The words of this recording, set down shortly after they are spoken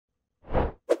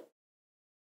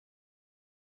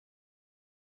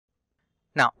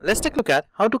Now let's take a look at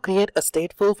how to create a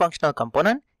stateful functional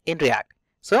component in React.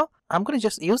 So I'm going to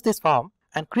just use this form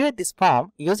and create this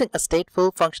form using a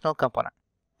stateful functional component.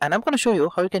 And I'm going to show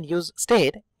you how you can use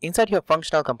state inside your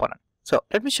functional component. So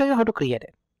let me show you how to create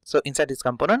it. So inside this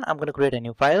component, I'm going to create a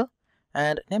new file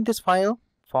and name this file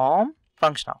form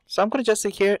functional. So I'm going to just say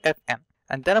here fn,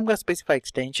 and then I'm going to specify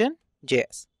extension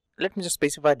JS. Let me just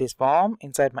specify this form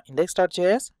inside my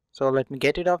index.js. So let me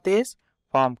get rid of this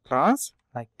form class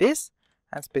like this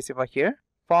and specify here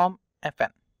form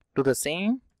fn. Do the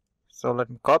same. So let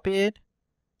me copy it,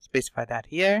 specify that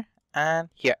here and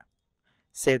here.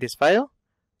 Save this file,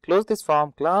 close this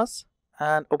form class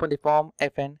and open the form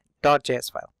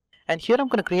fn.js file. And here I'm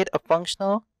going to create a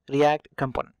functional React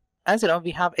component. As you know,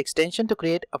 we have extension to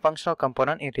create a functional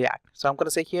component in React. So I'm going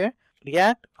to say here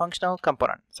React functional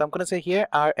component. So I'm going to say here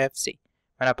RFC.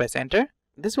 When I press enter,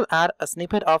 this will add a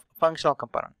snippet of functional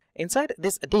component. Inside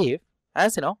this div,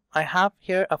 as you know, I have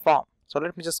here a form. So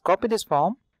let me just copy this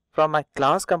form from my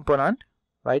class component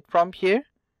right from here,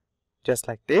 just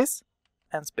like this,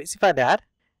 and specify that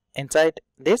inside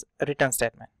this return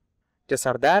statement. Just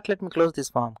for that, let me close this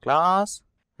form class.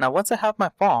 Now once I have my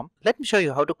form, let me show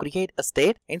you how to create a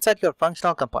state inside your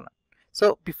functional component.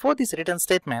 So before this return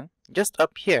statement, just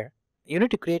up here, you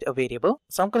need to create a variable.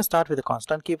 So I'm going to start with a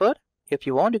constant keyword. If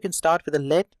you want, you can start with a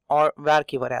let or var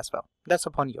keyword as well. That's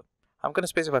upon you. I'm going to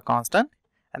specify constant,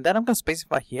 and then I'm going to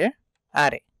specify here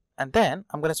array, and then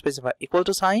I'm going to specify equal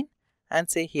to sign and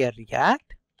say here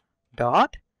React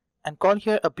dot and call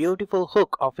here a beautiful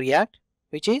hook of React,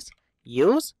 which is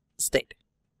use state.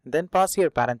 Then pass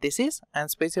here parentheses and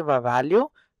specify value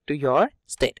to your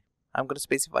state. I'm going to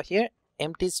specify here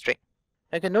empty string.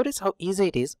 Now you can notice how easy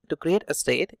it is to create a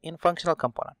state in functional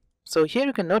component. So here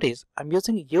you can notice I'm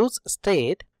using use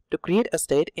state to create a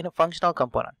state in a functional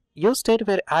component. Use state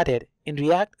were added in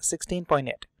React 16.8.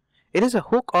 It is a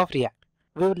hook of React.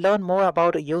 We will learn more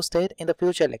about use state in the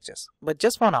future lectures. But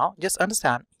just for now, just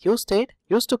understand use state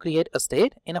used to create a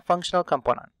state in a functional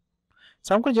component.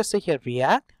 So I'm going to just say here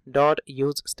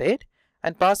React.useState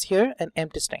and pass here an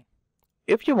empty string.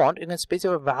 If you want, you can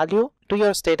specify value to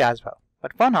your state as well.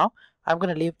 But for now, I'm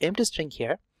going to leave empty string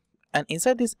here. And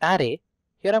inside this array,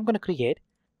 here I'm going to create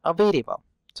a variable.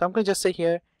 So I'm going to just say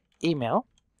here email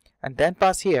and then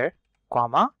pass here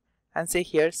comma and say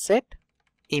here set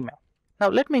email. Now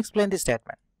let me explain this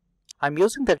statement. I'm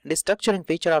using the destructuring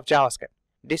feature of JavaScript.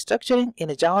 Destructuring in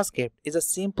a JavaScript is a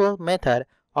simple method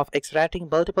of extracting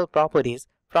multiple properties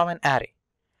from an array.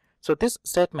 So this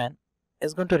statement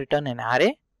is going to return an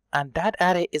array, and that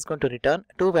array is going to return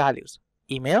two values,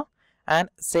 email and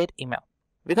set email.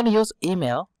 We're going to use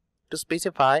email to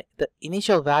specify the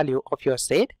initial value of your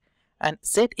state, and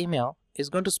set email is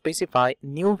going to specify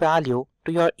new value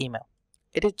to your email.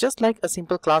 It is just like a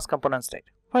simple class component state.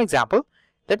 For example,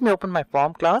 let me open my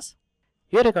form class.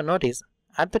 Here you can notice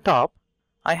at the top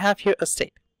I have here a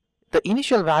state. The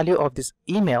initial value of this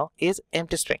email is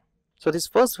empty string. So this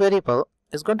first variable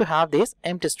is going to have this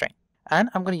empty string, and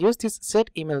I'm going to use this set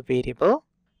email variable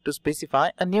to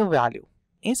specify a new value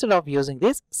instead of using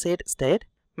this set state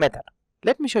method.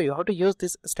 Let me show you how to use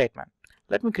this statement.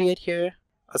 Let me create here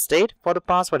a state for the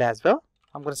password as well.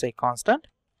 I'm going to say constant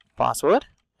password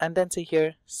and then say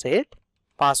here set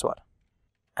password,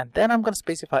 and then I'm going to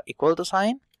specify equal to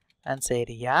sign and say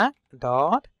React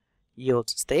dot use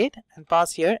state and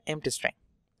pass here empty string,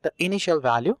 the initial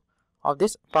value of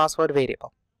this password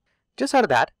variable. Just for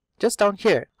that, just down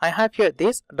here I have here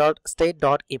this dot state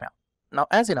dot email. Now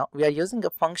as you know, we are using a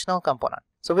functional component,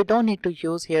 so we don't need to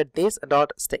use here this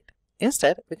dot state.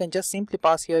 Instead, we can just simply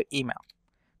pass here email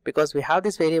because we have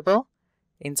this variable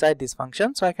inside this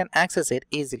function, so I can access it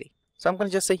easily. So I'm going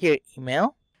to just say here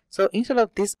email. So instead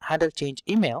of this handle change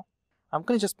email, I'm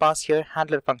going to just pass here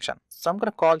handler function. So I'm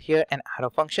going to call here an arrow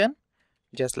function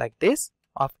just like this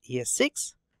of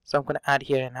ES6. So I'm going to add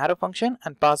here an arrow function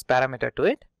and pass parameter to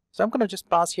it. So I'm going to just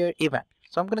pass here event.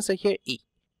 So I'm going to say here E.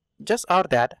 Just or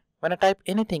that when I type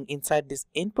anything inside this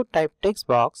input type text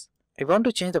box, I want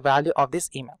to change the value of this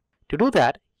email. To do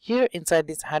that, here inside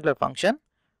this handler function,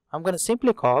 I'm going to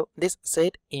simply call this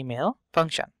set email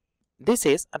function. This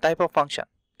is a type of function.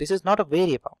 This is not a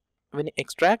variable. When you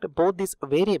extract both this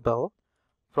variable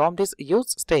from this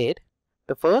use state,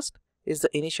 the first is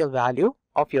the initial value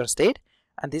of your state,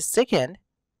 and this second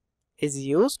is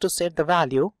used to set the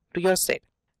value to your state.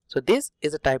 So this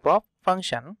is a type of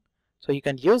function, so you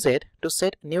can use it to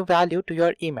set new value to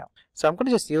your email. So I'm going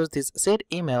to just use this set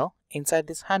email inside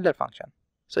this handler function.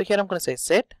 So here I'm going to say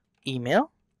set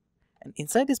email, and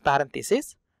inside this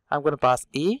parenthesis I'm going to pass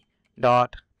e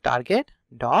dot target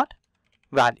dot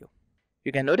value.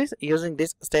 You can notice using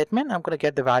this statement, I'm going to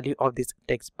get the value of this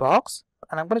text box,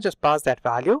 and I'm going to just pass that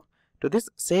value to this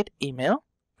setEmail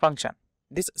function.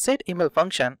 This setEmail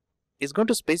function is going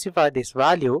to specify this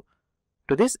value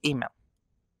to this email.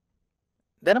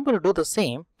 Then I'm going to do the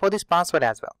same for this password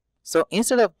as well. So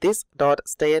instead of this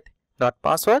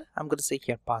 .state.password, I'm going to say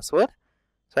here password.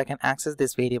 So I can access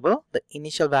this variable, the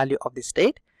initial value of the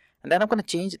state, and then I'm going to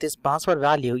change this password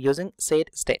value using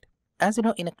setState. As you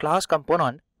know, in a class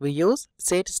component, we use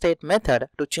setState method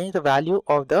to change the value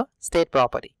of the state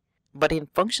property. But in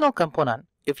functional component,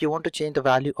 if you want to change the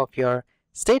value of your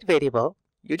state variable,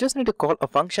 you just need to call a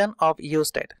function of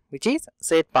useState, which is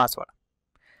setPassword.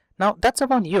 Now that's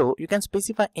upon you. You can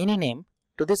specify any name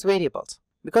to these variables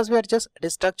because we are just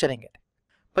destructuring it.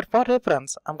 But for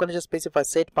reference, I'm going to just specify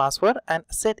setPassword and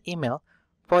setEmail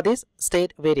for these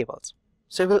state variables,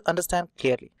 so you will understand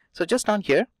clearly. So just down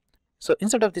here, so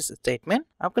instead of this statement,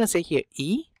 I'm going to say here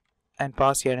E and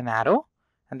pass here an arrow,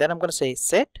 and then I'm going to say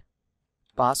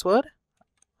setPassword.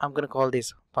 I'm going to call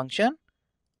this function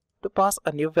to pass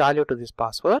a new value to this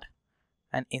password,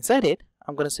 and inside it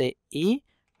I'm going to say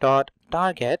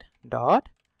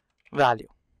e.target.value,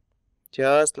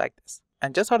 just like this.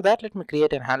 And just for that, let me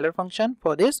create a handler function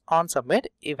for this onSubmit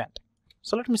event.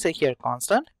 So let me say here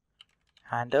constant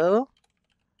handle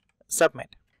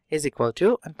submit is equal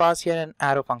to, and pass here an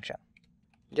arrow function,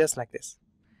 just like this.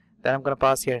 Then I'm going to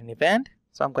pass here an event,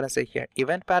 so I'm going to say here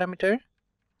event parameter,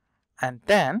 and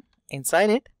then inside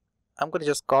it I'm going to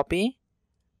just copy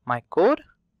my code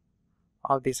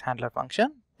of this handler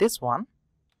function, this one,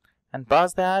 and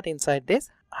pass that inside this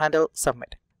handle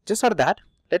submit. Just for that,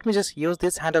 let me just use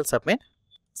this handle submit.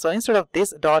 So instead of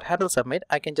this handle submit,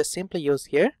 I can just simply use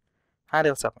here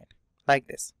handle submit like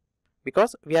this,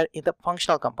 because we are in the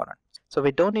functional component, so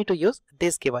we don't need to use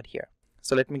this keyword here.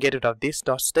 So let me get rid of this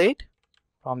 .state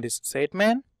from this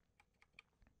statement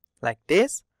like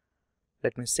this.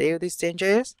 Let me save these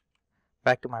changes,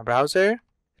 back to my browser,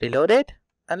 reload it,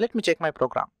 and let me check my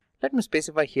program. Let me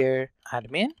specify here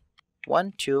admin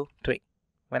 123.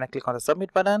 When I click on the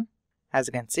submit button, as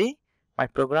you can see, my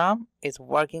program is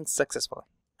working successfully.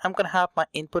 I'm going to have my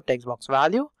input text box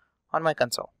value on my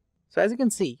console. So as you can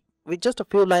see, with just a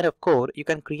few lines of code, you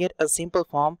can create a simple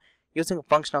form using a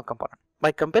functional component.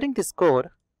 By comparing this code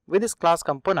with this class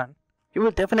component, you will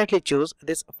definitely choose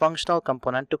this functional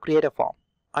component to create a form.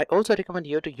 I also recommend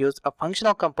you to use a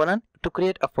functional component to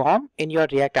create a form in your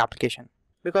React application,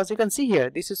 because you can see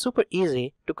here, this is super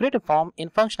easy to create a form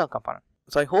in functional component.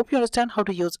 So I hope you understand how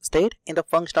to use state in the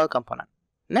functional component.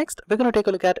 Next, we're going to take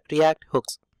a look at React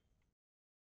hooks.